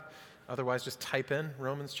Otherwise, just type in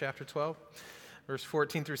Romans chapter 12, verse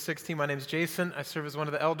 14 through 16. My name is Jason. I serve as one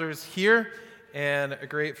of the elders here, and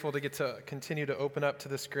grateful to get to continue to open up to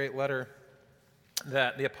this great letter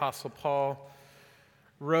that the Apostle Paul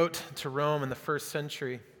wrote to Rome in the first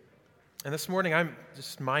century. And this morning, I'm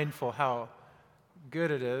just mindful how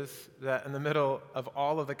good it is that in the middle of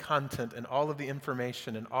all of the content and all of the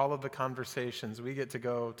information and all of the conversations, we get to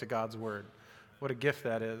go to God's Word. What a gift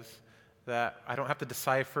that is, that I don't have to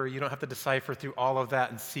decipher, you don't have to decipher through all of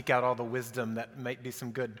that and seek out all the wisdom that might be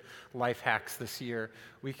some good life hacks this year.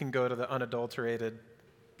 We can go to the unadulterated,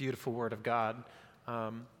 beautiful Word of God.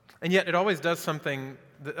 And yet it always does something,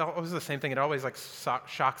 always the same thing, it always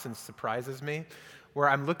shocks and surprises me, where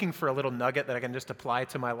I'm looking for a little nugget that I can just apply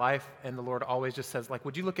to my life, and the Lord always just says,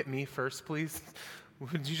 would you look at me first, please?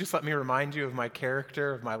 Would you just let me remind you of my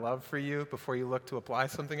character, of my love for you, before you look to apply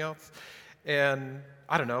something else? And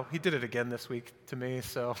I don't know, he did it again this week to me,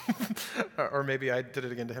 so, or maybe I did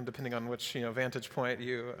it again to him, depending on which vantage point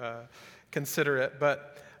you consider it.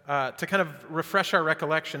 But to kind of refresh our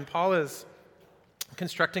recollection, Paul is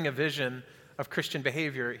constructing a vision of Christian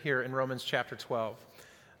behavior here in Romans chapter 12.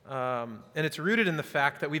 And it's rooted in the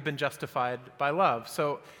fact that we've been justified by love.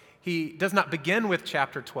 So he does not begin with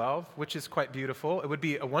chapter 12, which is quite beautiful. It would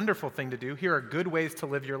be a wonderful thing to do. Here are good ways to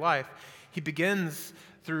live your life. He begins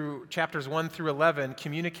through chapters 1 through 11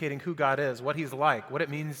 communicating who God is, what he's like, what it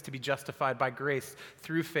means to be justified by grace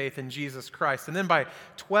through faith in Jesus Christ. And then by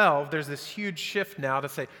 12, there's this huge shift now to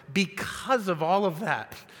say, because of all of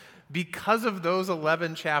that, because of those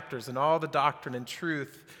 11 chapters and all the doctrine and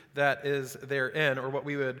truth that is therein, or what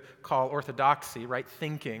we would call orthodoxy, right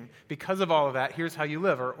thinking, because of all of that, here's how you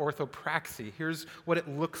live, or orthopraxy. Here's what it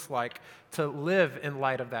looks like to live in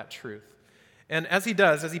light of that truth. And as he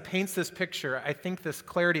does, as he paints this picture, I think this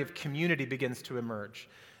clarity of community begins to emerge.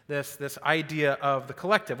 This idea of the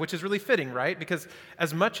collective, which is really fitting, right? Because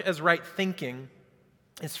as much as right thinking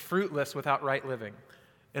is fruitless without right living.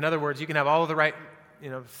 In other words, you can have all of the right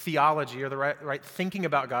theology or the right thinking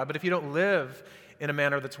about God, but if you don't live in a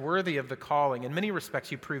manner that's worthy of the calling, in many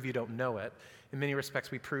respects you prove you don't know it. In many respects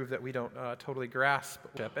we prove that we don't totally grasp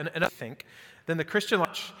it. And I think then the Christian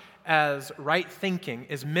life as right thinking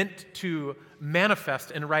is meant to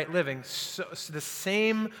manifest in right living. So the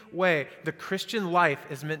same way the Christian life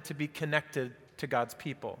is meant to be connected to God's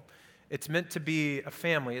people. It's meant to be a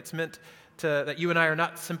family. It's meant that you and I are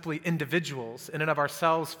not simply individuals in and of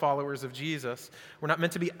ourselves, followers of Jesus. We're not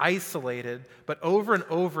meant to be isolated, but over and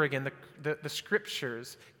over again, the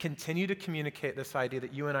Scriptures continue to communicate this idea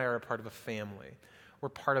that you and I are a part of a family. We're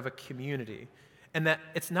part of a community. And that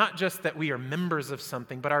it's not just that we are members of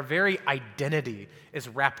something, but our very identity is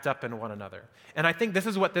wrapped up in one another. And I think this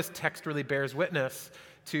is what this text really bears witness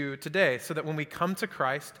to today, so that when we come to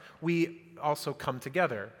Christ, we also come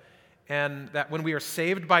together. And that when we are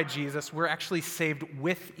saved by Jesus, we're actually saved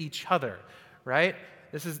with each other, right?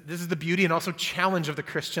 This is the beauty and also challenge of the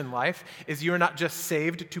Christian life, is you are not just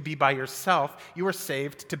saved to be by yourself, you are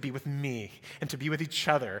saved to be with me and to be with each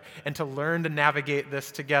other and to learn to navigate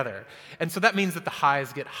this together. And so that means that the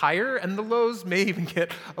highs get higher and the lows may even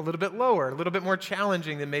get a little bit lower, a little bit more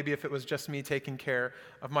challenging than maybe if it was just me taking care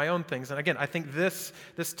of my own things. And again, I think this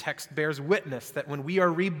text bears witness that when we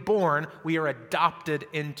are reborn, we are adopted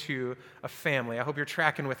into a family. I hope you're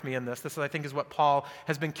tracking with me in this. This, I think, is what Paul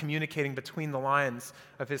has been communicating between the lines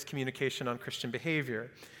of his communication on Christian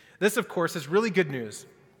behavior. This, of course, is really good news.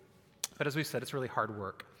 But as we said, it's really hard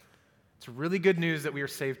work. It's really good news that we are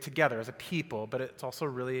saved together as a people, but it's also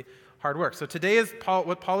really hard work. So today is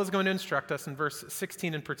what Paul is going to instruct us in verse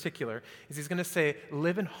 16 in particular, is he's going to say,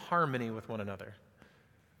 live in harmony with one another.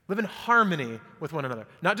 Live in harmony with one another.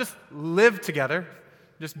 Not just live together,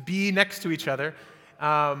 just be next to each other,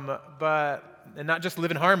 and not just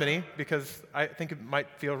live in harmony, because I think it might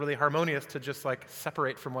feel really harmonious to just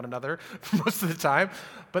separate from one another most of the time,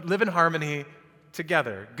 but live in harmony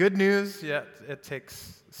together. Good news, yet it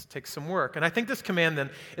takes some work. And I think this command then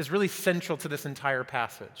is really central to this entire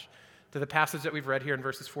passage, to the passage that we've read here in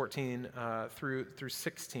verses 14 through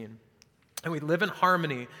 16. And we live in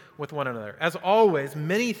harmony with one another. As always,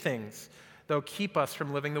 many things, though, keep us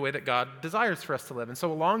from living the way that God desires for us to live. And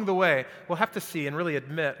so along the way, we'll have to see and really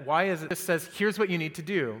admit, why is it this says, here's what you need to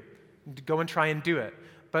do. Go and try and do it.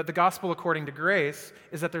 But the gospel according to grace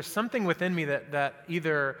is that there's something within me that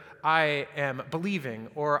either I am believing,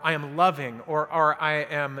 or I am loving, or I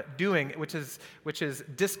am doing, which is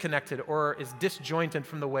disconnected or is disjointed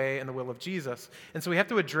from the way and the will of Jesus. And so we have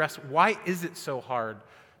to address, why is it so hard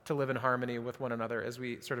to live in harmony with one another as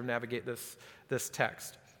we sort of navigate this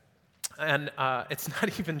text? And it's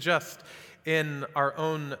not even just in our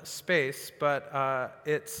own space, but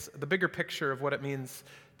it's the bigger picture of what it means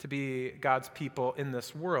to be God's people in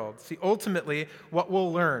this world. See, ultimately, what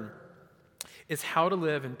we'll learn is how to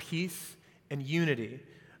live in peace and unity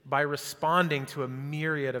by responding to a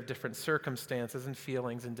myriad of different circumstances and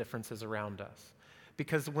feelings and differences around us.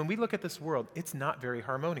 Because when we look at this world, it's not very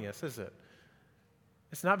harmonious, is it?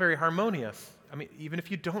 It's not very harmonious. I mean, even if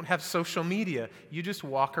you don't have social media, you just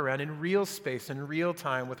walk around in real space, in real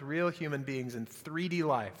time, with real human beings in 3D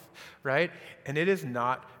life, right? And it is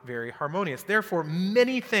not very harmonious. Therefore,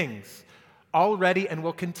 many things already and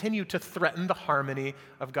will continue to threaten the harmony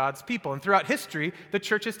of God's people. And throughout history, the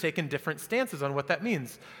church has taken different stances on what that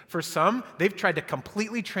means. For some, they've tried to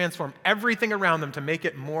completely transform everything around them to make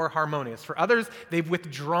it more harmonious. For others, they've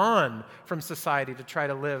withdrawn from society to try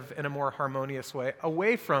to live in a more harmonious way,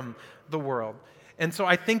 away from the world. And so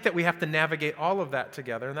I think that we have to navigate all of that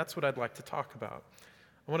together, and that's what I'd like to talk about.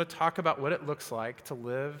 I want to talk about what it looks like to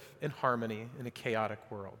live in harmony in a chaotic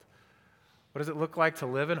world. What does it look like to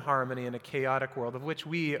live in harmony in a chaotic world, of which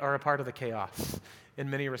we are a part of the chaos in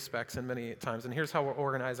many respects and many times? And here's how we'll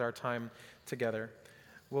organize our time together.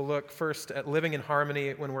 We'll look first at living in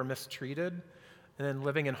harmony when we're mistreated, and then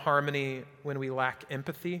living in harmony when we lack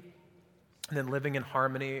empathy, and then living in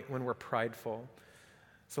harmony when we're prideful.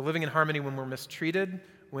 So living in harmony when we're mistreated,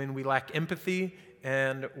 when we lack empathy,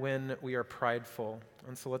 and when we are prideful.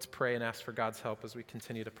 And so let's pray and ask for God's help as we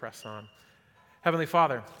continue to press on. Heavenly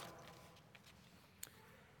Father,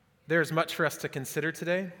 there's much for us to consider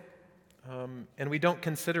today, and we don't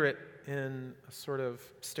consider it in a sort of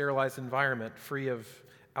sterilized environment, free of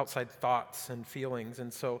outside thoughts and feelings.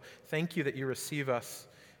 And so thank you that you receive us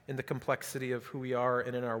in the complexity of who we are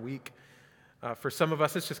and in our week. For some of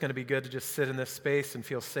us, it's just going to be good to just sit in this space and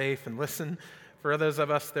feel safe and listen. For others of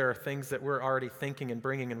us, there are things that we're already thinking and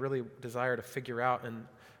bringing and really desire to figure out and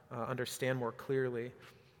understand more clearly.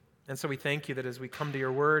 And so we thank you that as we come to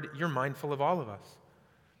your word, you're mindful of all of us.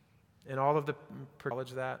 And all of the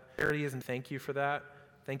acknowledge that. And thank you for that.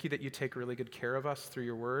 Thank you that you take really good care of us through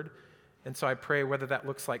your word. And so I pray whether that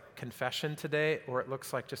looks like confession today or it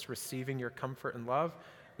looks like just receiving your comfort and love,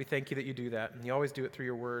 we thank you that you do that. And you always do it through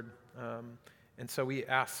your word. And so we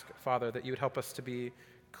ask, Father, that you would help us to be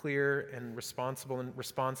clear and responsible and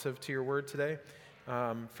responsive to your word today.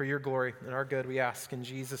 For your glory and our good, we ask in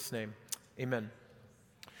Jesus' name. Amen.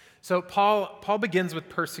 So Paul begins with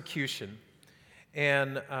persecution.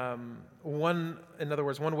 And one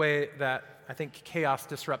way that I think chaos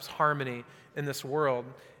disrupts harmony in this world,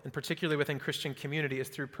 and particularly within Christian community, is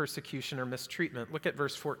through persecution or mistreatment. Look at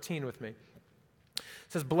verse 14 with me. It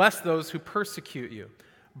says, "Bless those who persecute you.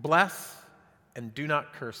 Bless and do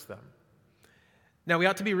not curse them." Now, we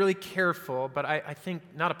ought to be really careful, but I think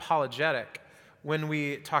not apologetic when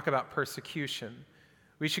we talk about persecution.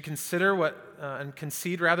 We should consider and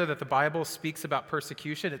concede rather that the Bible speaks about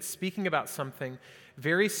persecution. It's speaking about something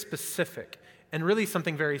very specific and really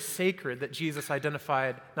something very sacred that Jesus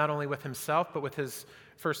identified not only with himself but with his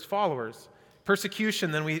first followers.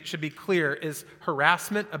 Persecution, then we should be clear, is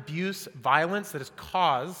harassment, abuse, violence that is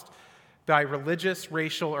caused by religious,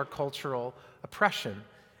 racial, or cultural oppression.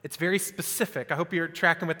 It's very specific. I hope you're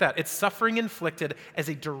tracking with that. It's suffering inflicted as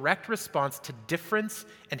a direct response to difference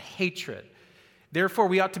and hatred. Therefore,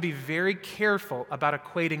 we ought to be very careful about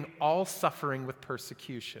equating all suffering with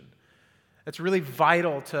persecution. It's really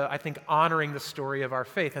vital to, I think, honoring the story of our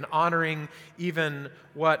faith and honoring even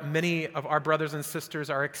what many of our brothers and sisters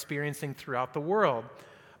are experiencing throughout the world.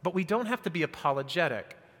 But we don't have to be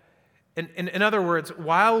apologetic. In other words,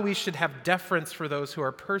 while we should have deference for those who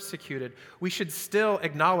are persecuted, we should still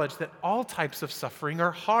acknowledge that all types of suffering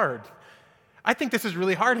are hard. I think this is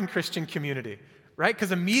really hard in Christian community. Right?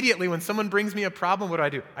 Because immediately when someone brings me a problem, what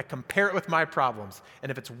do? I compare it with my problems.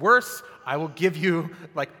 And if it's worse, I will give you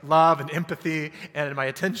love and empathy and my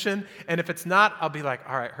attention. And if it's not, I'll be like,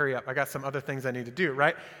 all right, hurry up. I got some other things I need to do,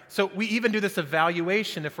 right? So we even do this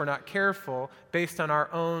evaluation, if we're not careful, based on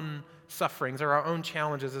our own sufferings or our own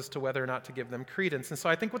challenges as to whether or not to give them credence. And so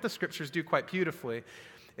I think what the scriptures do quite beautifully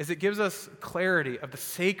is it gives us clarity of the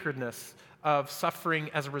sacredness of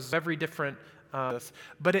suffering as a result of every different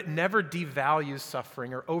but it never devalues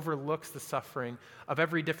suffering or overlooks the suffering of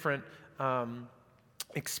every different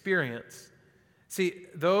experience. See,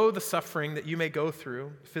 though the suffering that you may go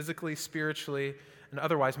through, physically, spiritually, and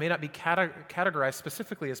otherwise, may not be categorized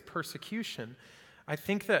specifically as persecution, I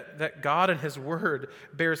think that God and His Word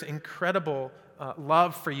bears incredible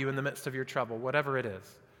love for you in the midst of your trouble, whatever it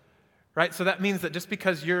is. Right? So that means that just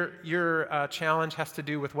because your challenge has to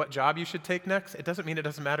do with what job you should take next, it doesn't mean it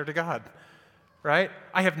doesn't matter to God. right?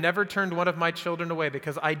 I have never turned one of my children away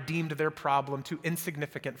because I deemed their problem too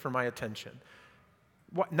insignificant for my attention.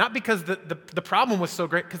 Not because the problem was so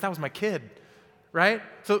great, because that was my kid, right?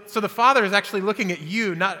 So the Father is actually looking at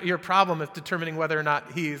you, not your problem, as determining whether or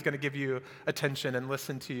not he is going to give you attention and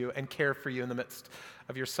listen to you and care for you in the midst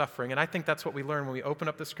of your suffering. And I think that's what we learn when we open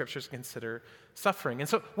up the Scriptures and consider suffering. And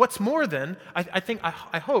so what's more then,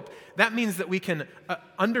 I hope, that means that we can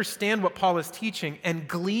understand what Paul is teaching and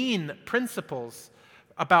glean principles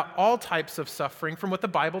about all types of suffering from what the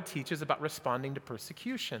Bible teaches about responding to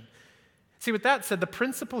persecution. See, with that said, the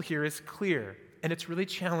principle here is clear, and it's really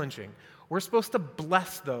challenging. We're supposed to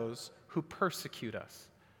bless those who persecute us.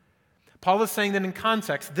 Paul is saying that in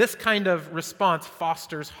context, this kind of response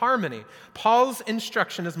fosters harmony. Paul's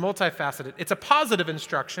instruction is multifaceted. It's a positive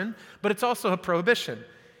instruction, but it's also a prohibition.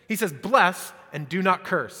 He says, bless and do not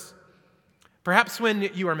curse. Perhaps when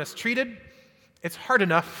you are mistreated, it's hard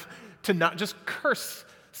enough to not just curse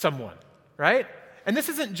someone, right? And this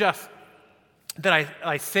isn't just that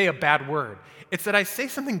I say a bad word. It's that I say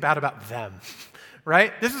something bad about them.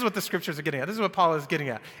 Right? This is what the Scriptures are getting at. This is what Paul is getting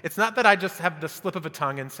at. It's not that I just have the slip of a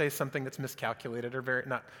tongue and say something that's miscalculated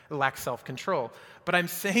or lacks self-control, but I'm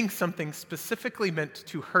saying something specifically meant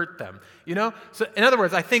to hurt them. You know? So in other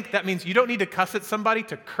words, I think that means you don't need to cuss at somebody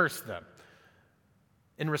to curse them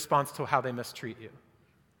in response to how they mistreat you.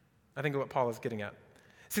 I think what Paul is getting at.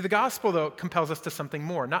 See, the gospel, though, compels us to something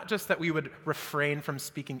more. Not just that we would refrain from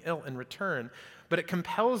speaking ill in return, but it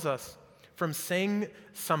compels us from saying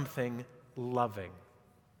something loving.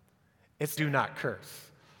 It's do not curse.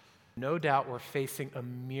 No doubt we're facing a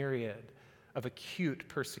myriad of acute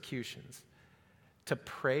persecutions. To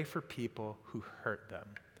pray for people who hurt them.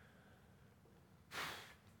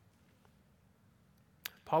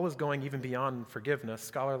 Paul is going even beyond forgiveness.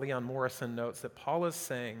 Scholar Leon Morrison notes that Paul is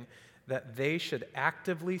saying that they should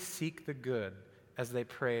actively seek the good as they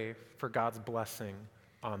pray for God's blessing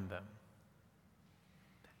on them.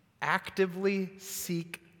 Actively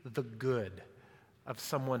seek the good of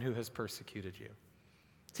someone who has persecuted you.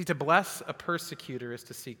 See, to bless a persecutor is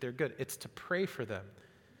to seek their good. It's to pray for them.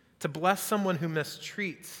 To bless someone who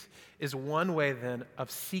mistreats is one way, then, of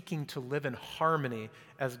seeking to live in harmony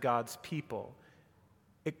as God's people.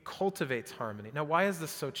 It cultivates harmony. Now, why is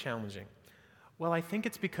this so challenging? Well, I think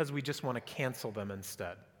it's because we just want to cancel them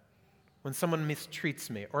instead. When someone mistreats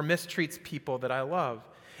me or mistreats people that I love.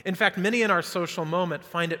 In fact, many in our social moment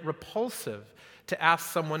find it repulsive to ask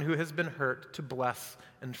someone who has been hurt to bless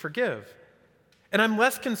and forgive. And I'm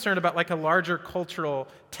less concerned about like a larger cultural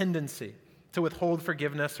tendency to withhold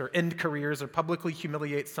forgiveness or end careers or publicly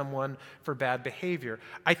humiliate someone for bad behavior.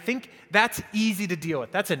 I think that's easy to deal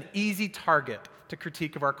with. That's an easy target to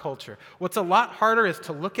critique of our culture. What's a lot harder is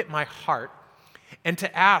to look at my heart and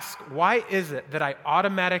to ask, why is it that I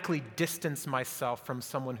automatically distance myself from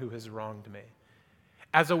someone who has wronged me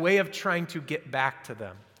as a way of trying to get back to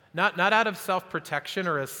them? Not out of self-protection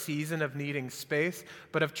or a season of needing space,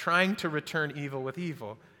 but of trying to return evil with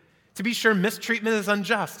evil. To be sure, mistreatment is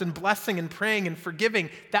unjust, and blessing and praying and forgiving,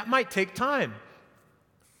 that might take time.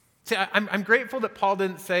 See, I'm grateful that Paul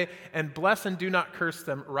didn't say, and bless and do not curse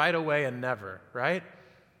them right away and never, right?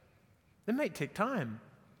 It might take time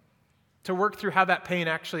to work through how that pain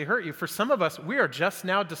actually hurt you. For some of us, we are just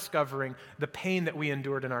now discovering the pain that we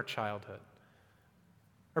endured in our childhood.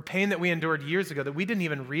 Or pain that we endured years ago that we didn't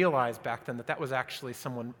even realize back then that was actually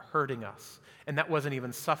someone hurting us, and that wasn't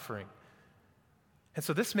even suffering. And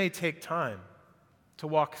so this may take time to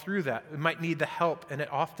walk through that. It might need the help, and it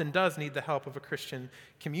often does need the help of a Christian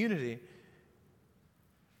community.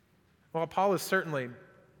 While Paul is certainly,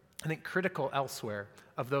 I think, critical elsewhere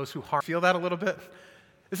of those who harm. Feel that a little bit?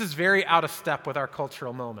 This is very out of step with our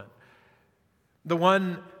cultural moment. The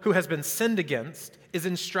one who has been sinned against is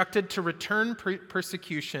instructed to return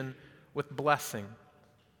persecution with blessing.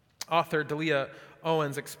 Author Delia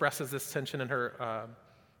Owens expresses this tension in her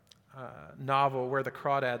novel, Where the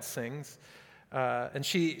Crawdads Sings. And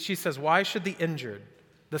she says, why should the injured,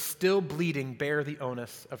 the still bleeding, bear the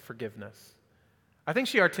onus of forgiveness? I think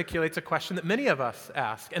she articulates a question that many of us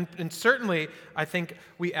ask, and certainly I think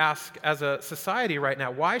we ask as a society right now.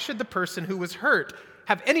 Why should the person who was hurt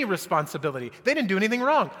have any responsibility? They didn't do anything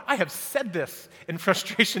wrong. I have said this in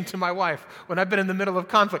frustration to my wife when I've been in the middle of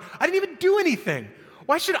conflict. I didn't even do anything.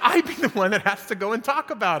 Why should I be the one that has to go and talk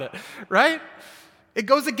about it, right? It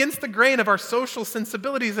goes against the grain of our social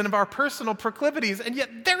sensibilities and of our personal proclivities, and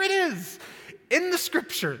yet there it is in the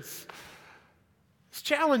Scriptures. It's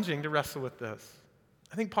challenging to wrestle with this.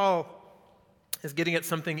 I think Paul is getting at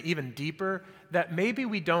something even deeper that maybe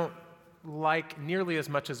we don't like nearly as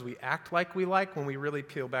much as we act like we like when we really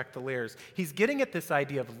peel back the layers. He's getting at this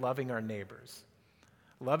idea of loving our neighbors.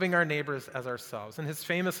 loving our neighbors as ourselves. In his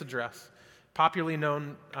famous address, popularly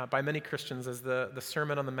known by many Christians as the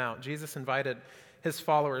Sermon on the Mount, Jesus invited his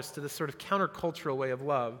followers to this sort of countercultural way of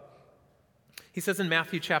love. He says in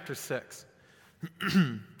Matthew chapter 6,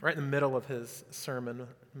 right in the middle of his sermon,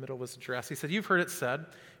 middle of his address, he said, "You've heard it said,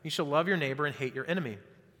 you shall love your neighbor and hate your enemy.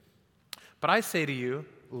 But I say to you,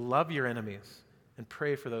 love your enemies and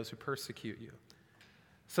pray for those who persecute you,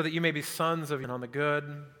 so that you may be sons of on the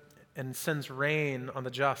good and sends rain on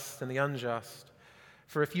the just and the unjust.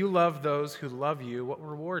 For if you love those who love you, what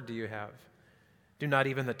reward do you have? Do not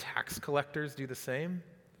even the tax collectors do the same?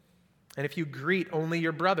 And if you greet only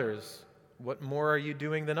your brothers, what more are you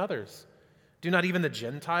doing than others? Do not even the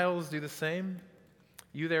Gentiles do the same?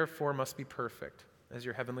 You therefore must be perfect, as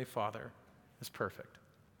your heavenly Father is perfect."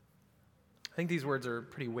 I think these words are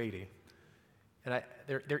pretty weighty, and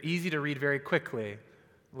they're easy to read very quickly.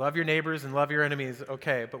 Love your neighbors and love your enemies,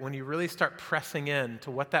 okay, but when you really start pressing in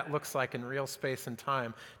to what that looks like in real space and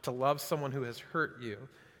time, to love someone who has hurt you,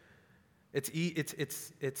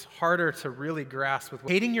 it's harder to really grasp.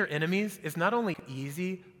 Hating your enemies is not only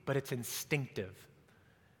easy, but it's instinctive.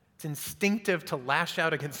 It's instinctive to lash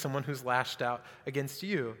out against someone who's lashed out against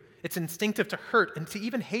you. It's instinctive to hurt and to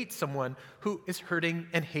even hate someone who is hurting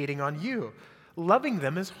and hating on you. Loving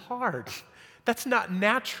them is hard. That's not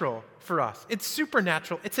natural for us. It's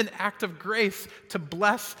supernatural. It's an act of grace to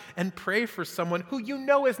bless and pray for someone who you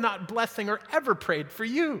know is not blessing or ever prayed for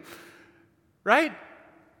you, right?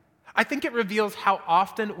 I think it reveals how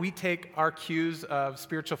often we take our cues of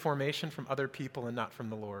spiritual formation from other people and not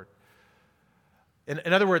from the Lord.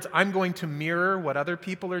 In other words, I'm going to mirror what other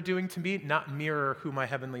people are doing to me, not mirror who my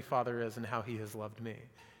Heavenly Father is and how He has loved me.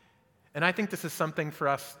 And I think this is something for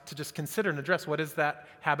us to just consider and address. What is that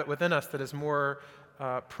habit within us that is more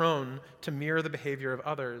prone to mirror the behavior of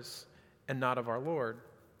others and not of our Lord?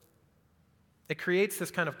 It creates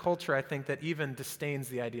this kind of culture, I think, that even disdains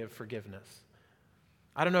the idea of forgiveness.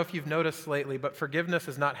 I don't know if you've noticed lately, but forgiveness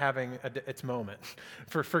is not having its moment.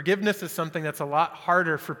 Forgiveness is something that's a lot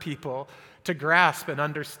harder for people to grasp and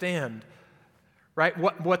understand. Right?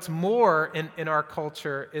 What's more in our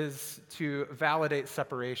culture is to validate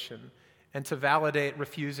separation and to validate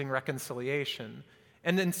refusing reconciliation.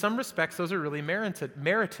 And in some respects, those are really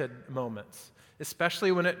merited moments,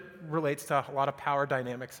 especially when it relates to a lot of power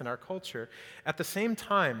dynamics in our culture. At the same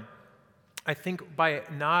time, I think by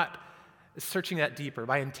not searching that deeper,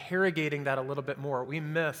 by interrogating that a little bit more, we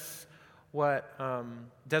miss what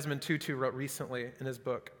Desmond Tutu wrote recently in his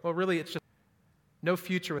book. Well, really, it's just No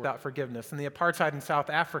Future Without Forgiveness. In the apartheid in South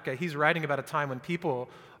Africa, he's writing about a time when people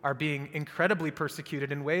are being incredibly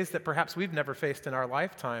persecuted in ways that perhaps we've never faced in our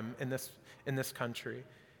lifetime in this country.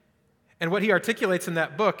 And what he articulates in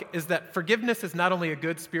that book is that forgiveness is not only a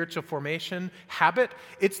good spiritual formation habit,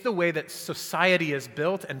 it's the way that society is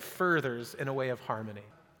built and furthers in a way of harmony.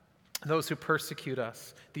 Those who persecute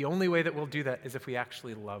us, the only way that we'll do that is if we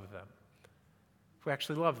actually love them. If we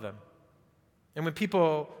actually love them. And when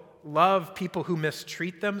people love people who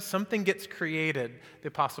mistreat them, something gets created, the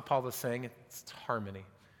Apostle Paul is saying, it's harmony.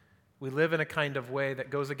 We live in a kind of way that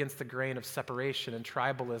goes against the grain of separation and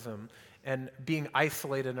tribalism and being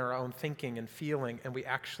isolated in our own thinking and feeling, and we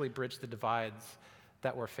actually bridge the divides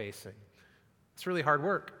that we're facing. It's really hard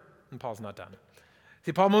work, and Paul's not done.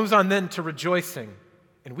 See, Paul moves on then to rejoicing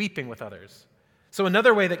and weeping with others. So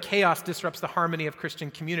another way that chaos disrupts the harmony of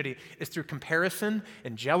Christian community is through comparison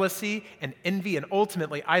and jealousy and envy, and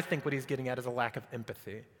ultimately, I think what he's getting at is a lack of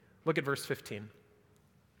empathy. Look at verse 15.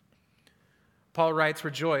 Paul writes,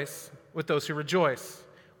 "Rejoice with those who rejoice.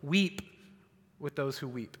 Weep with those who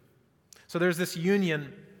weep." So there's this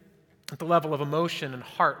union at the level of emotion and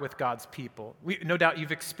heart with God's people. No doubt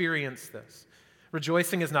you've experienced this.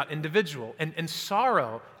 Rejoicing is not individual, and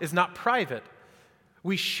sorrow is not private.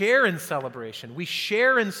 We share in celebration. We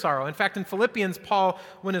share in sorrow. In fact, in Philippians, Paul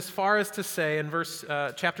went as far as to say in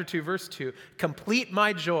chapter 2, verse 2, "Complete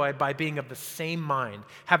my joy by being of the same mind,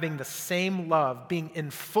 having the same love, being in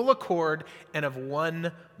full accord and of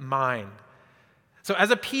one mind." So as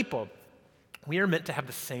a people, we are meant to have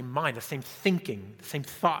the same mind, the same thinking, the same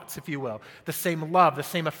thoughts, if you will, the same love, the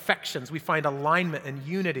same affections. We find alignment and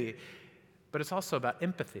unity, but it's also about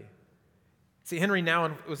empathy. See, Henry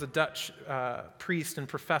Nouwen was a Dutch priest and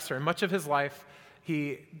professor, and much of his life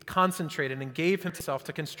he concentrated and gave himself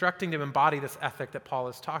to constructing to embody this ethic that Paul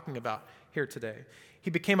is talking about here today.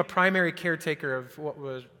 He became a primary caretaker of what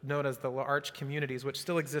was known as the L'Arche communities, which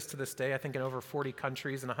still exist to this day, I think in over 40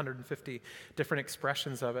 countries and 150 different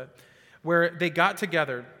expressions of it, where they got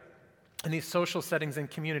together in these social settings and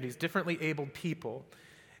communities, differently abled people,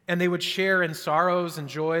 And they would share in sorrows and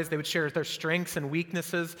joys. They would share their strengths and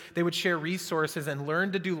weaknesses. They would share resources and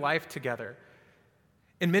learn to do life together.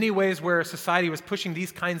 In many ways where society was pushing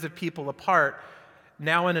these kinds of people apart,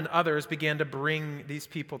 Nouwen and others began to bring these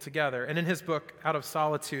people together. And in his book, Out of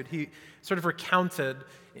Solitude, he sort of recounted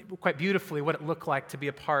quite beautifully what it looked like to be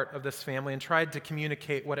a part of this family and tried to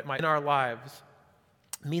communicate what it might in our lives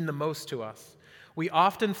mean the most to us. We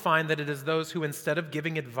often find that it is those who, instead of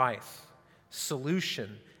giving advice,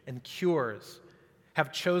 solution, and cures,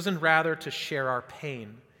 have chosen rather to share our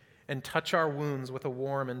pain and touch our wounds with a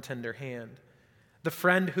warm and tender hand. The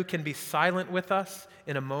friend who can be silent with us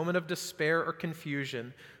in a moment of despair or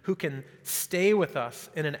confusion, who can stay with us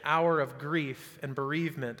in an hour of grief and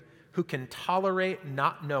bereavement, who can tolerate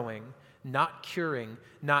not knowing, not curing,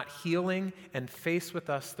 not healing, and face with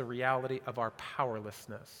us the reality of our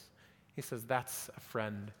powerlessness. He says that's a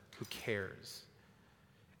friend who cares.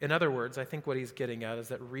 In other words, I think what he's getting at is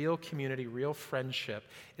that real community, real friendship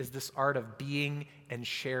is this art of being and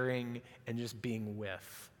sharing and just being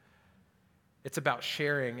with. It's about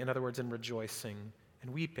sharing, in other words, and rejoicing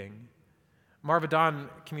and weeping. Marva Dawn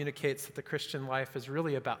communicates that the Christian life is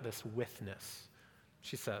really about this withness,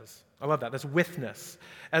 she says. I love that, this withness.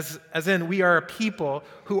 As in, we are a people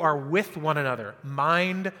who are with one another,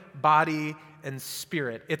 mind, body, and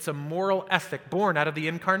spirit. It's a moral ethic born out of the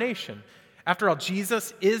incarnation. After all,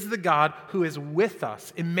 Jesus is the God who is with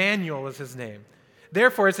us. Emmanuel is his name.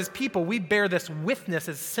 Therefore, as his people, we bear this witness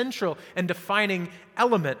as central and defining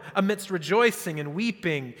element amidst rejoicing and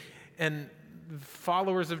weeping. And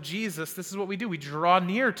followers of Jesus, this is what we do. We draw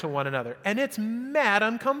near to one another. And it's mad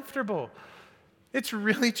uncomfortable. It's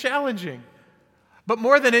really challenging. But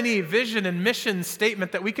more than any vision and mission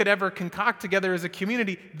statement that we could ever concoct together as a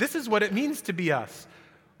community, this is what it means to be us.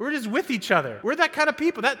 We're just with each other. We're that kind of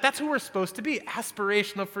people. That's who we're supposed to be.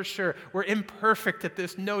 Aspirational for sure. We're imperfect at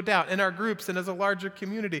this, no doubt, in our groups and as a larger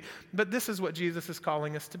community. But this is what Jesus is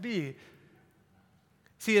calling us to be.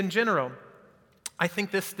 See, in general, I think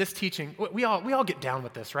this teaching, we all get down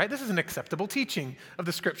with this, right? This is an acceptable teaching of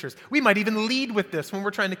the Scriptures. We might even lead with this when we're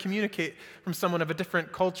trying to communicate from someone of a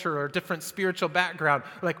different culture or different spiritual background.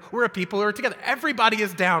 Like, we're a people who are together. Everybody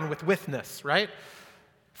is down with withness, right?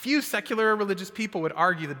 Few secular or religious people would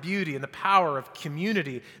argue the beauty and the power of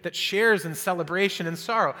community that shares in celebration and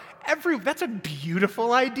sorrow. That's a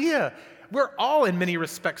beautiful idea. We're all, in many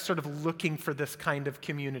respects, sort of looking for this kind of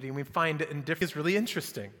community, and we find it in different. It's really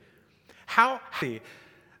interesting.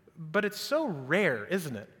 But it's so rare,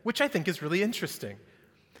 isn't it? Which I think is really interesting.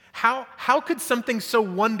 How could something so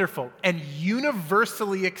wonderful and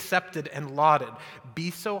universally accepted and lauded be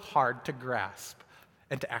so hard to grasp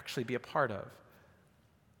and to actually be a part of?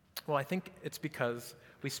 Well, I think it's because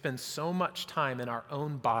we spend so much time in our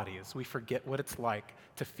own bodies, we forget what it's like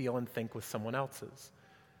to feel and think with someone else's.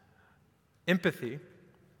 Empathy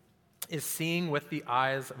is seeing with the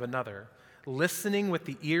eyes of another, listening with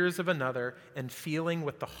the ears of another, and feeling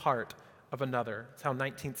with the heart of another. That's how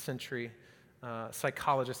 19th century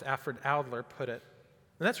psychologist Alfred Adler put it.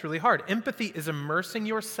 And that's really hard. Empathy is immersing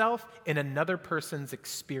yourself in another person's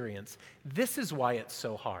experience. This is why it's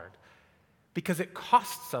so hard. Because it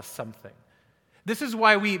costs us something. This is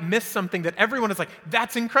why we miss something that everyone is like,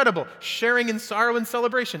 that's incredible. Sharing in sorrow and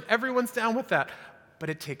celebration. Everyone's down with that. But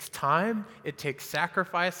it takes time, it takes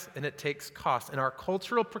sacrifice, and it takes cost. And our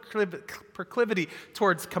cultural proclivity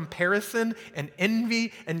towards comparison and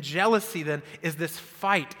envy and jealousy then is this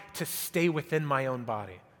fight to stay within my own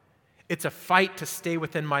body. It's a fight to stay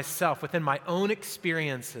within myself, within my own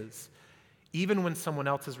experiences, even when someone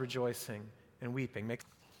else is rejoicing and weeping.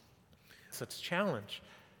 Such a challenge.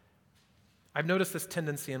 I've noticed this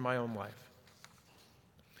tendency in my own life.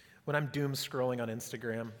 When I'm doom scrolling on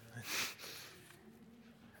Instagram,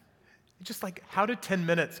 just like, how did 10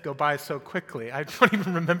 minutes go by so quickly? I don't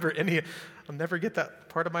even remember any. I'll never get that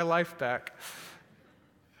part of my life back.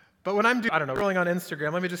 But when I'm scrolling on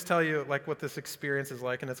Instagram, let me just tell you like what this experience is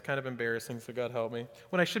like, and it's kind of embarrassing, so God help me.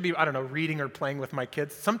 When I should be, reading or playing with my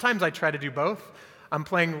kids, sometimes I try to do both. I'm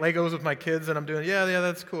playing Legos with my kids, and I'm doing, yeah,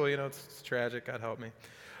 that's cool. It's tragic. God help me.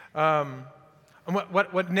 And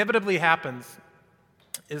what inevitably happens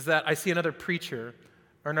is that I see another preacher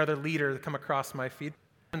or another leader come across my feed,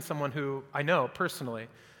 and someone who I know personally,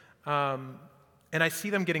 and I see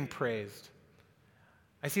them getting praised.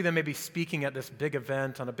 I see them maybe speaking at this big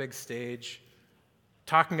event on a big stage,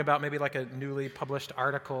 talking about maybe like a newly published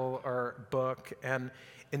article or book, and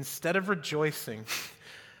instead of rejoicing,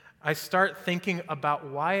 I start thinking about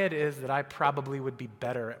why it is that I probably would be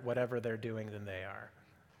better at whatever they're doing than they are.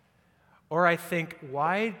 Or I think,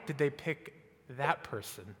 why did they pick that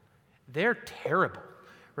person? They're terrible,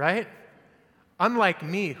 right? unlike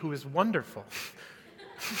me, who is wonderful.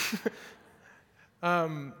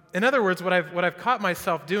 In other words, what I've caught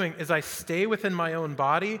myself doing is I stay within my own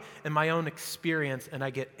body and my own experience, and I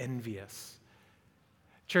get envious.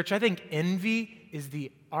 Church, I think envy is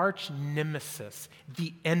the arch nemesis,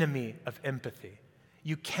 the enemy of empathy.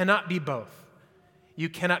 You cannot be both. You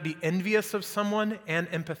cannot be envious of someone and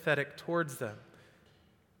empathetic towards them.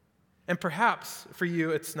 And perhaps for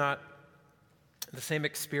you, it's not the same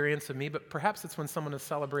experience of me, but perhaps it's when someone is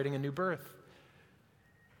celebrating a new birth.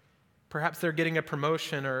 Perhaps they're getting a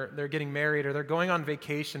promotion, or they're getting married, or they're going on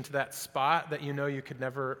vacation to that spot that you know you could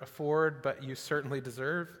never afford, but you certainly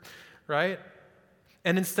deserve, right?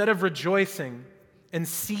 And instead of rejoicing and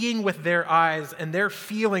seeing with their eyes and their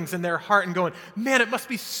feelings in their heart and going, man, it must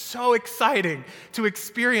be so exciting to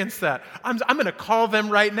experience that. I'm going to call them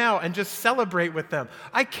right now and just celebrate with them.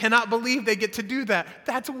 I cannot believe they get to do that.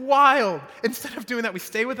 That's wild. Instead of doing that, we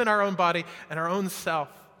stay within our own body and our own self.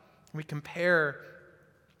 We compare.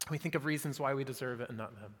 We think of reasons why we deserve it and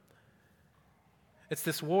not them. It's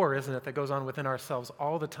this war, isn't it, that goes on within ourselves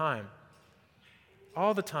all the time.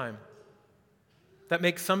 All the time. That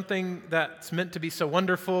makes something that's meant to be so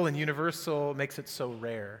wonderful and universal, makes it so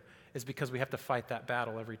rare, is because we have to fight that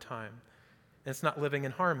battle every time. And it's not living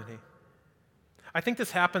in harmony. I think this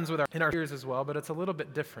happens in our fears as well, but it's a little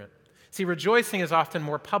bit different. See, rejoicing is often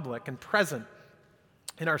more public and present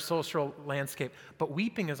in our social landscape, but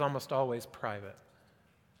weeping is almost always private.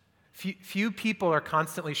 Few people are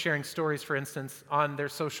constantly sharing stories, for instance, on their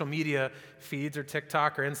social media feeds or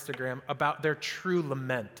TikTok or Instagram about their true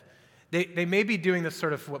lament. They may be doing this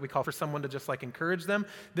sort of what we call for someone to just like encourage them.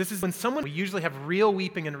 This is when we usually have real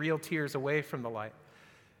weeping and real tears away from the light.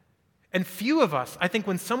 And few of us, I think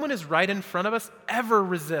when someone is right in front of us, ever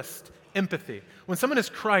resist empathy. When someone is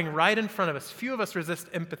crying right in front of us, few of us resist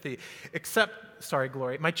empathy, except,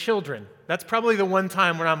 Glory, my children. That's probably the one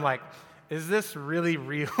time where I'm like, is this really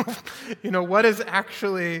real? What is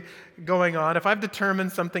actually going on? If I've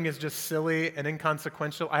determined something is just silly and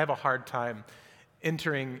inconsequential, I have a hard time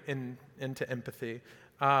entering into empathy.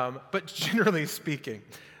 But generally speaking,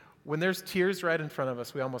 when there's tears right in front of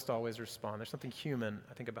us, we almost always respond. There's something human,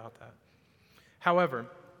 I think, about that. However,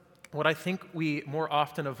 what I think we more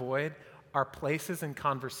often avoid are places in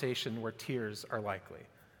conversation where tears are likely.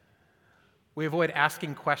 We avoid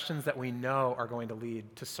asking questions that we know are going to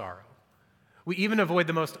lead to sorrow. We even avoid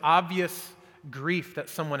the most obvious grief that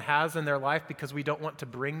someone has in their life because we don't want to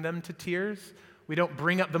bring them to tears. We don't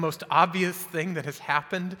bring up the most obvious thing that has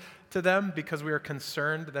happened to them because we are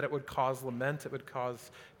concerned that it would cause lament, it would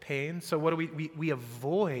cause pain. So what do we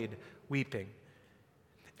avoid weeping.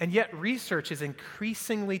 And yet research is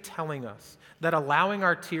increasingly telling us that allowing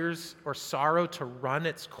our tears or sorrow to run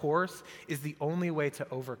its course is the only way to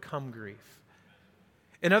overcome grief.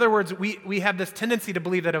 In other words, we have this tendency to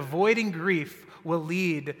believe that avoiding grief will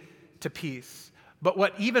lead to peace. But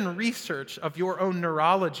what even research of your own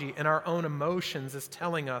neurology and our own emotions is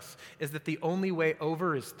telling us is that the only way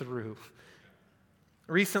over is through.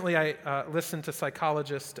 Recently, I listened to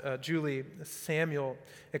psychologist Julie Samuel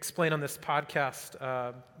explain on this podcast,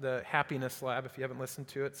 The Happiness Lab. If you haven't listened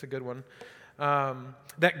to it, it's a good one.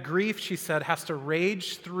 That grief, she said, has to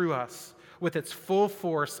rage through us with its full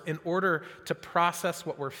force in order to process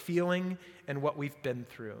what we're feeling and what we've been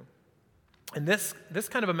through. And this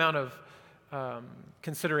kind of amount of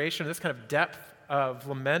consideration, this kind of depth of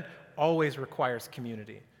lament always requires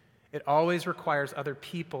community. It always requires other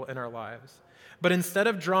people in our lives. But instead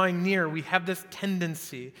of drawing near, we have this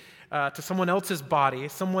tendency to someone else's body,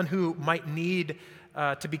 someone who might need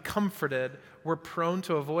to be comforted. We're prone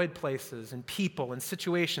to avoid places and people and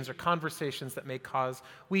situations or conversations that may cause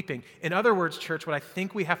weeping. In other words, church, what I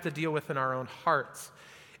think we have to deal with in our own hearts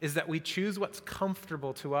is that we choose what's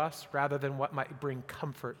comfortable to us rather than what might bring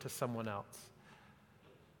comfort to someone else.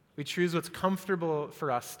 We choose what's comfortable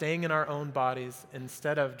for us, staying in our own bodies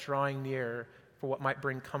instead of drawing near for what might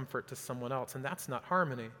bring comfort to someone else, and that's not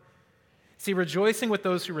harmony. See, rejoicing with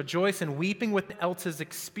those who rejoice and weeping with else's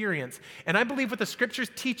experience. And I believe what the scriptures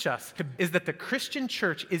teach us is that the Christian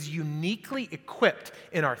church is uniquely equipped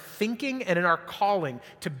in our thinking and in our calling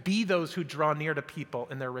to be those who draw near to people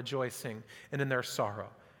in their rejoicing and in their sorrow.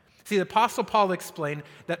 See, the Apostle Paul explained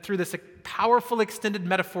that through this powerful extended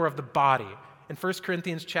metaphor of the body in 1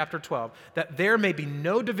 Corinthians chapter 12, that there may be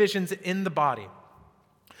no divisions in the body,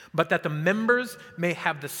 but that the members may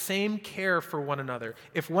have the same care for one another.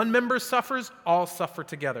 If one member suffers, all suffer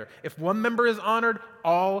together. If one member is honored,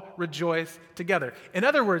 all rejoice together. In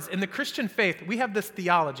other words, in the Christian faith, we have this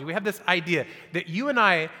theology, we have this idea that you and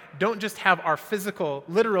I don't just have our physical,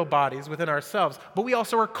 literal bodies within ourselves, but we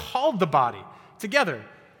also are called the body together.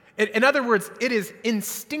 In other words, it is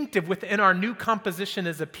instinctive within our new composition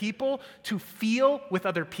as a people to feel with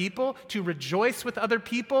other people, to rejoice with other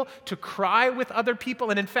people, to cry with other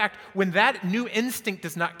people. And in fact, when that new instinct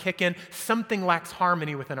does not kick in, something lacks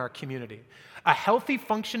harmony within our community. A healthy,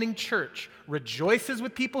 functioning church rejoices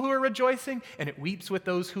with people who are rejoicing, and it weeps with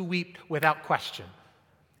those who weep without question.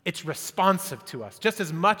 It's responsive to us. Just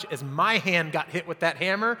as much as my hand got hit with that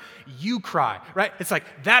hammer, you cry, right? It's like,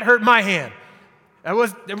 that hurt my hand.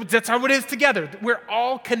 That's how it is together. We're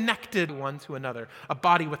all connected one to another, a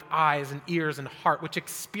body with eyes and ears and heart, which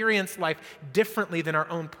experience life differently than our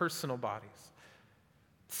own personal bodies.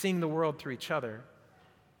 Seeing the world through each other,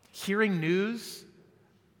 hearing news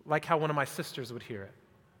like how one of my sisters would hear it,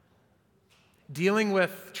 dealing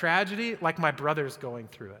with tragedy like my brother's going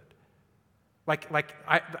through it, like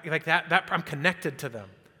that I'm connected to them.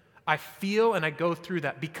 I feel and I go through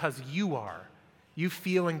that because you are. You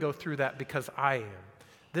feel and go through that because I am.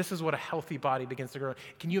 This is what a healthy body begins to grow.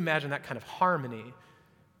 Can you imagine that kind of harmony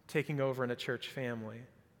taking over in a church family?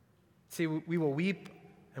 See, we will weep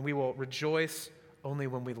and we will rejoice only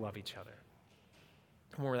when we love each other,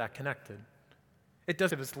 when we're that connected. It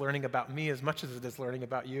is learning about me as much as it is learning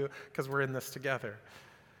about you, because we're in this together.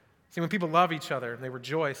 See, when people love each other and they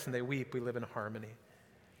rejoice and they weep, we live in harmony.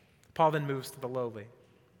 Paul then moves to the lowly,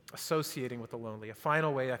 associating with the lonely. A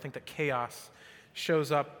final way I think that chaos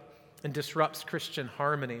shows up and disrupts Christian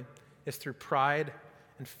harmony is through pride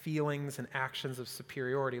and feelings and actions of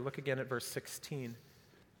superiority. Look again at verse 16,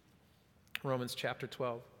 Romans chapter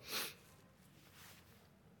 12.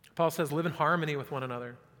 Paul says, live in harmony with one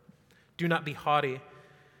another. Do not be haughty,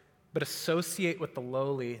 but associate with the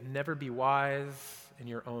lowly. Never be wise in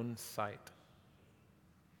your own sight.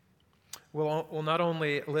 We'll not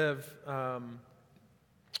only live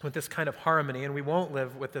with this kind of harmony, and we won't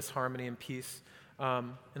live with this harmony and peace.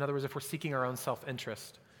 In other words, if we're seeking our own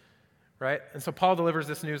self-interest, right? And so Paul delivers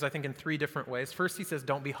this news, I think, in three different ways. First, he says,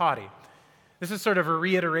 don't be haughty. This is sort of a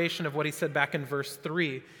reiteration of what he said back in verse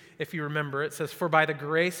 3. If you remember, it says, for by the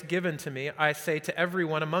grace given to me, I say to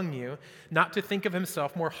everyone among you, not to think of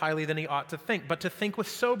himself more highly than he ought to think, but to think with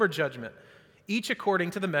sober judgment, each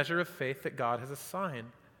according to the measure of faith that God has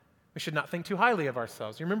assigned. We should not think too highly of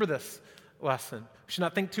ourselves. You remember this lesson. We should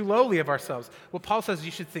not think too lowly of ourselves. Well, Paul says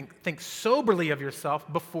you should think soberly of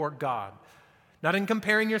yourself before God, not in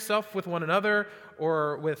comparing yourself with one another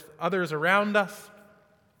or with others around us,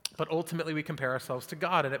 but ultimately we compare ourselves to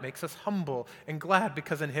God, and it makes us humble and glad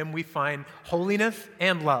because in Him we find holiness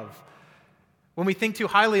and love. When we think too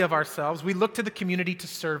highly of ourselves, we look to the community to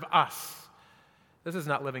serve us. This is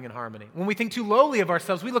not living in harmony. When we think too lowly of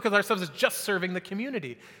ourselves, we look at ourselves as just serving the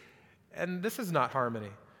community, and this is not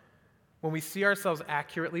harmony. When we see ourselves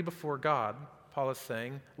accurately before God, Paul is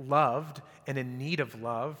saying, loved and in need of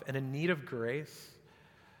love and in need of grace,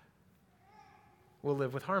 we'll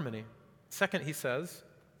live with harmony. Second, he says,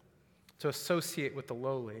 to associate with the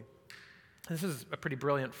lowly. This is a pretty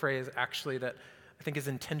brilliant phrase, actually, that I think is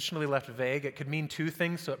intentionally left vague. It could mean two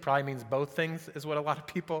things, so it probably means both things, is what a lot of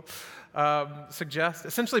people suggest.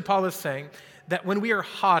 Essentially, Paul is saying that when we are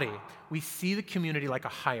haughty, we see the community like a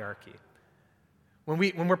hierarchy. When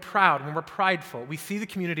we're proud, when we're prideful, we see the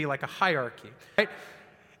community like a hierarchy, right?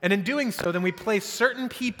 And in doing so, then we place certain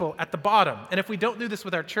people at the bottom. And if we don't do this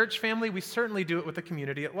with our church family, we certainly do it with the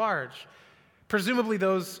community at large. Presumably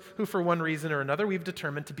those who, for one reason or another, we've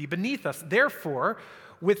determined to be beneath us, therefore,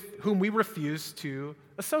 with whom we refuse to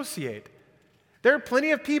associate. There are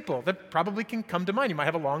plenty of people that probably can come to mind. You might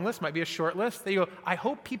have a long list, might be a short list. They go, I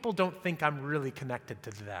hope people don't think I'm really connected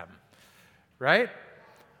to them, right?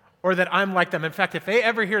 Or that I'm like them. In fact, if they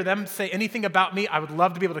ever hear them say anything about me, I would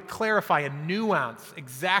love to be able to clarify and nuance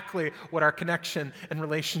exactly what our connection and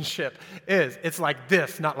relationship is. It's like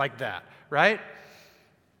this, not like that, right?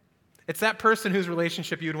 It's that person whose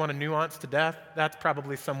relationship you would want to nuance to death. That's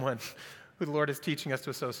probably someone who the Lord is teaching us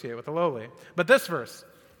to associate with the lowly. But this verse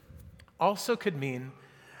also could mean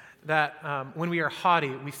that when we are haughty,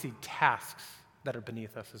 we see tasks that are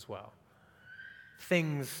beneath us as well.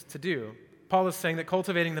 Things to do. Paul is saying that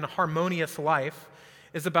cultivating a harmonious life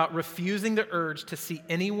is about refusing the urge to see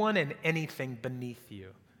anyone and anything beneath you.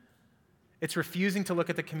 It's refusing to look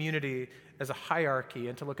at the community as a hierarchy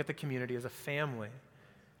and to look at the community as a family.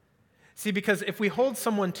 See, because if we hold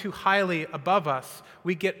someone too highly above us,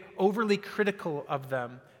 we get overly critical of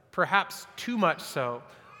them, perhaps too much so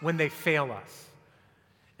when they fail us.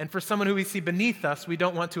 And for someone who we see beneath us, we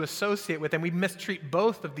don't want to associate with them. We mistreat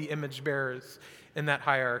both of the image bearers in that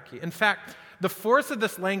hierarchy. In fact, the force of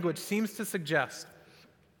this language seems to suggest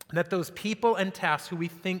that those people and tasks who we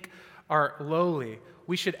think are lowly,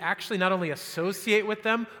 We should actually not only associate with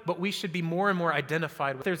them, but we should be more and more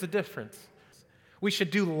identified with. There's a difference. We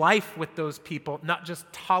should do life with those people, not just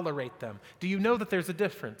tolerate them. Do you know that there's a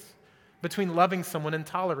difference between loving someone and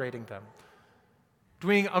tolerating them?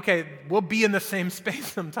 We'll be in the same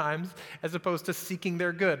space sometimes as opposed to seeking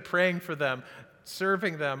their good, praying for them,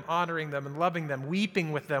 serving them, honoring them, and loving them,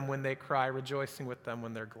 weeping with them when they cry, rejoicing with them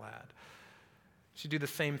when they're glad. We should do the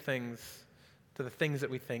same things to the things that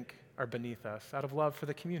we think are beneath us out of love for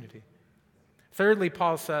the community. Thirdly,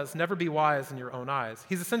 Paul says, never be wise in your own eyes.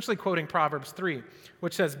 He's essentially quoting Proverbs 3,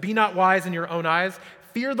 which says, be not wise in your own eyes,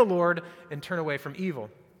 fear the Lord, and turn away from evil.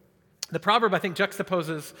 The proverb, I think,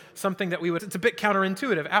 juxtaposes something that it's a bit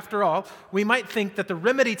counterintuitive. After all, we might think that the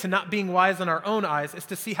remedy to not being wise in our own eyes is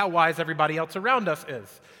to see how wise everybody else around us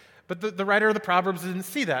is. But the writer of the Proverbs didn't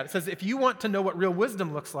see that. It says, if you want to know what real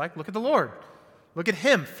wisdom looks like, look at the Lord. Look at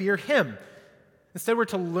him, fear him. Instead, we're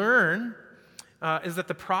to learn is that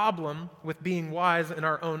the problem with being wise in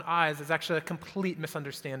our own eyes is actually a complete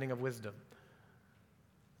misunderstanding of wisdom.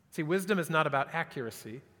 See, wisdom is not about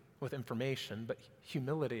accuracy with information, but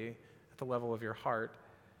humility at the level of your heart.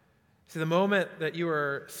 See, the moment that you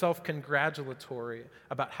are self-congratulatory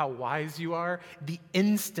about how wise you are, the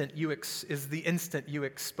instant you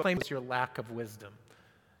expose your lack of wisdom.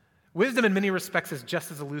 Wisdom in many respects is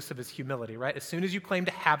just as elusive as humility, right? As soon as you claim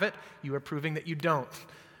to have it, you are proving that you don't.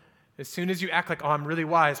 As soon as you act like, I'm really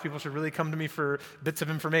wise, people should really come to me for bits of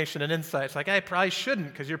information and insights, like, I probably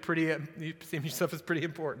shouldn't because you see yourself as pretty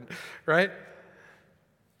important, right?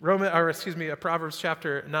 Proverbs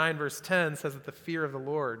chapter 9, verse 10 says that the fear of the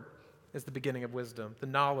Lord is the beginning of wisdom. The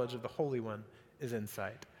knowledge of the Holy One is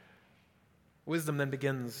insight. Wisdom then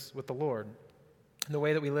begins with the Lord. And the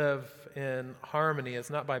way that we live in harmony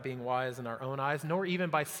is not by being wise in our own eyes, nor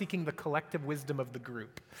even by seeking the collective wisdom of the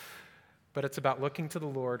group. But it's about looking to the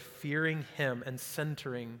Lord, fearing him, and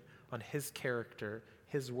centering on his character,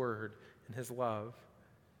 his word, and his love.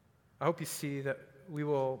 I hope you see that we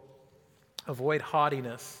will avoid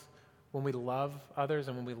haughtiness when we love others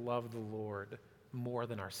and when we love the Lord more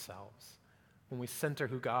than ourselves. When we center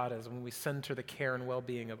who God is, when we center the care and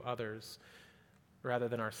well-being of others rather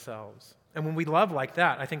than ourselves. And when we love like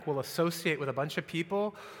that, I think we'll associate with a bunch of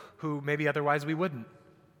people who maybe otherwise we wouldn't.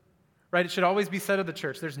 Right? It should always be said of the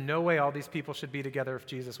church, there's no way all these people should be together if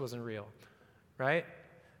Jesus wasn't real. Right?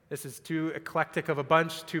 This is too eclectic of a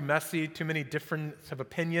bunch, too messy, too many different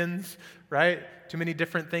opinions, right? Too many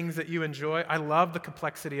different things that you enjoy. I love the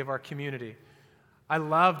complexity of our community. I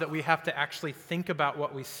love that we have to actually think about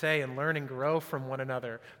what we say and learn and grow from one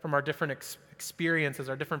another, from our different experiences,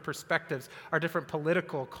 our different perspectives, our different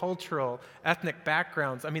political, cultural, ethnic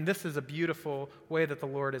backgrounds. I mean, this is a beautiful way that the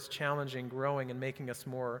Lord is challenging, growing, and making us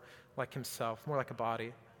more like himself, more like a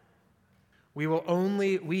body. We will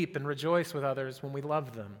only weep and rejoice with others when we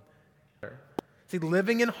love them. See,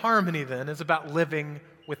 living in harmony then is about living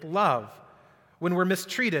with love. When we're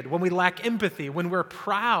mistreated, when we lack empathy, when we're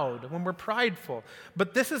proud, when we're prideful.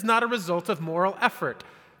 But this is not a result of moral effort.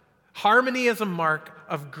 Harmony is a mark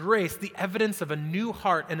of grace, the evidence of a new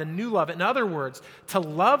heart and a new love. In other words, to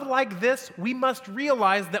love like this, we must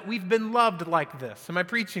realize that we've been loved like this. Am I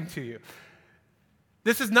preaching to you?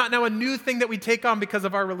 This is not now a new thing that we take on because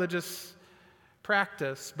of our religious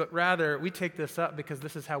practice, but rather we take this up because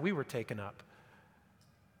this is how we were taken up.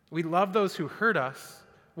 We love those who hurt us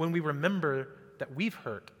when we remember that we've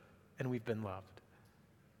hurt and we've been loved.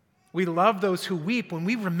 We love those who weep when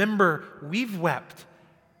we remember we've wept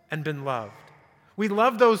and been loved. We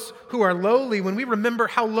love those who are lowly when we remember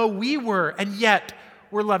how low we were and yet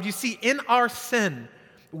we're loved. You see, in our sin,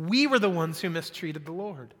 we were the ones who mistreated the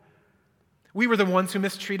Lord. We were the ones who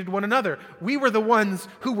mistreated one another. We were the ones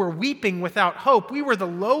who were weeping without hope. We were the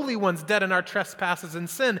lowly ones dead in our trespasses and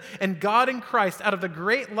sin. And God in Christ, out of the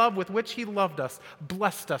great love with which he loved us,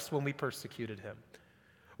 blessed us when we persecuted him.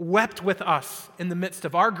 Wept with us in the midst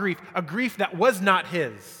of our grief, a grief that was not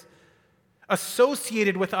his.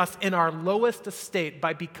 Associated with us in our lowest estate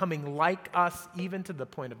by becoming like us even to the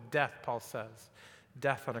point of death, Paul says.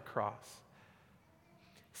 Death on a cross.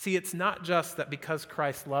 See, it's not just that because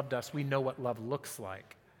Christ loved us, we know what love looks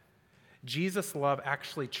like. Jesus' love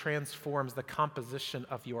actually transforms the composition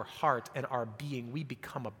of your heart and our being. We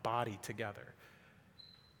become a body together.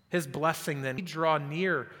 His blessing then,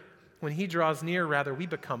 when he draws near, we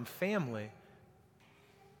become family.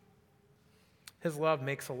 His love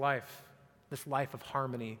makes this life of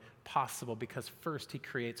harmony possible because first he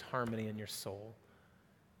creates harmony in your soul.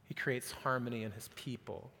 He creates harmony in his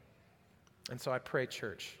people. And so I pray,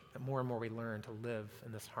 church, that more and more we learn to live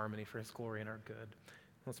in this harmony for his glory and our good.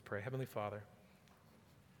 Let's pray. Heavenly Father,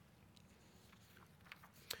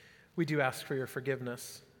 We do ask for your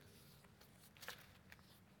forgiveness.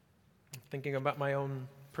 I'm thinking about my own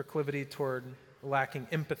proclivity toward lacking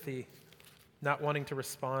empathy, not wanting to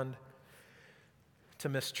respond to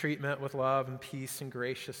mistreatment with love and peace and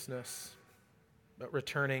graciousness, but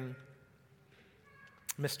returning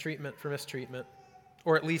mistreatment for mistreatment,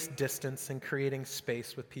 or at least distance and creating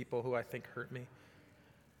space with people who I think hurt me.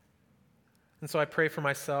 And so I pray for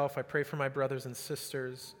myself, I pray for my brothers and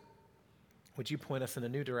sisters. Would you point us in a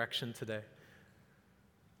new direction today?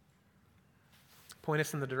 Point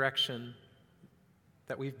us in the direction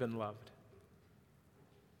that we've been loved.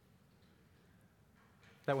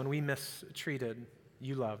 That when we mistreated,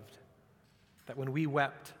 you loved. That when we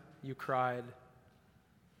wept, you cried.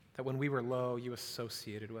 That when we were low, you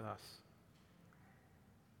associated with us.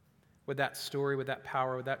 Would that story, would that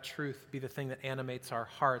power, would that truth be the thing that animates our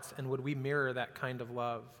hearts? And would we mirror that kind of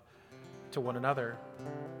love to one another?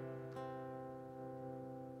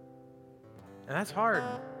 And that's hard.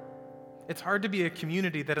 It's hard to be a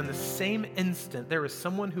community that in the same instant there is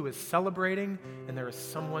someone who is celebrating and there is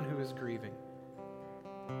someone who is grieving.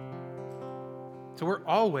 So we're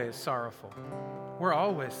always sorrowful. We're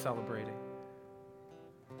always celebrating.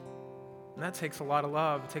 And that takes a lot of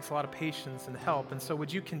love. It takes a lot of patience and help. And so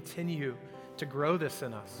would you continue to grow this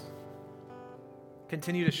in us?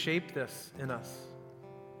 Continue to shape this in us.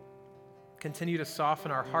 Continue to soften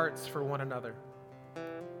our hearts for one another.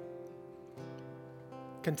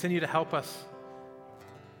 Continue to help us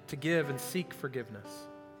to give and seek forgiveness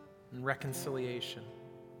and reconciliation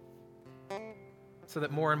so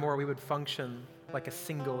that more and more we would function like a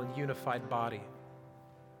single and unified body,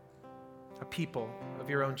 a people of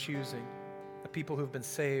your own choosing, a people who have been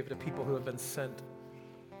saved, a people who have been sent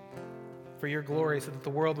for your glory, so that the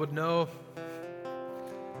world would know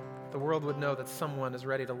that someone is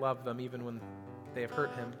ready to love them even when they have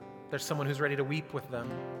hurt him. There's someone who's ready to weep with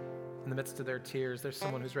them in the midst of their tears. There's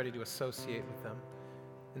someone who's ready to associate with them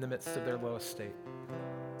in the midst of their lowest state.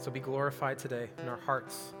 So be glorified today in our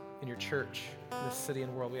hearts, in your church, in this city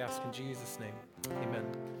and world. We ask in Jesus' name. Amen.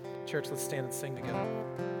 Church, let's stand and sing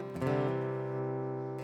together.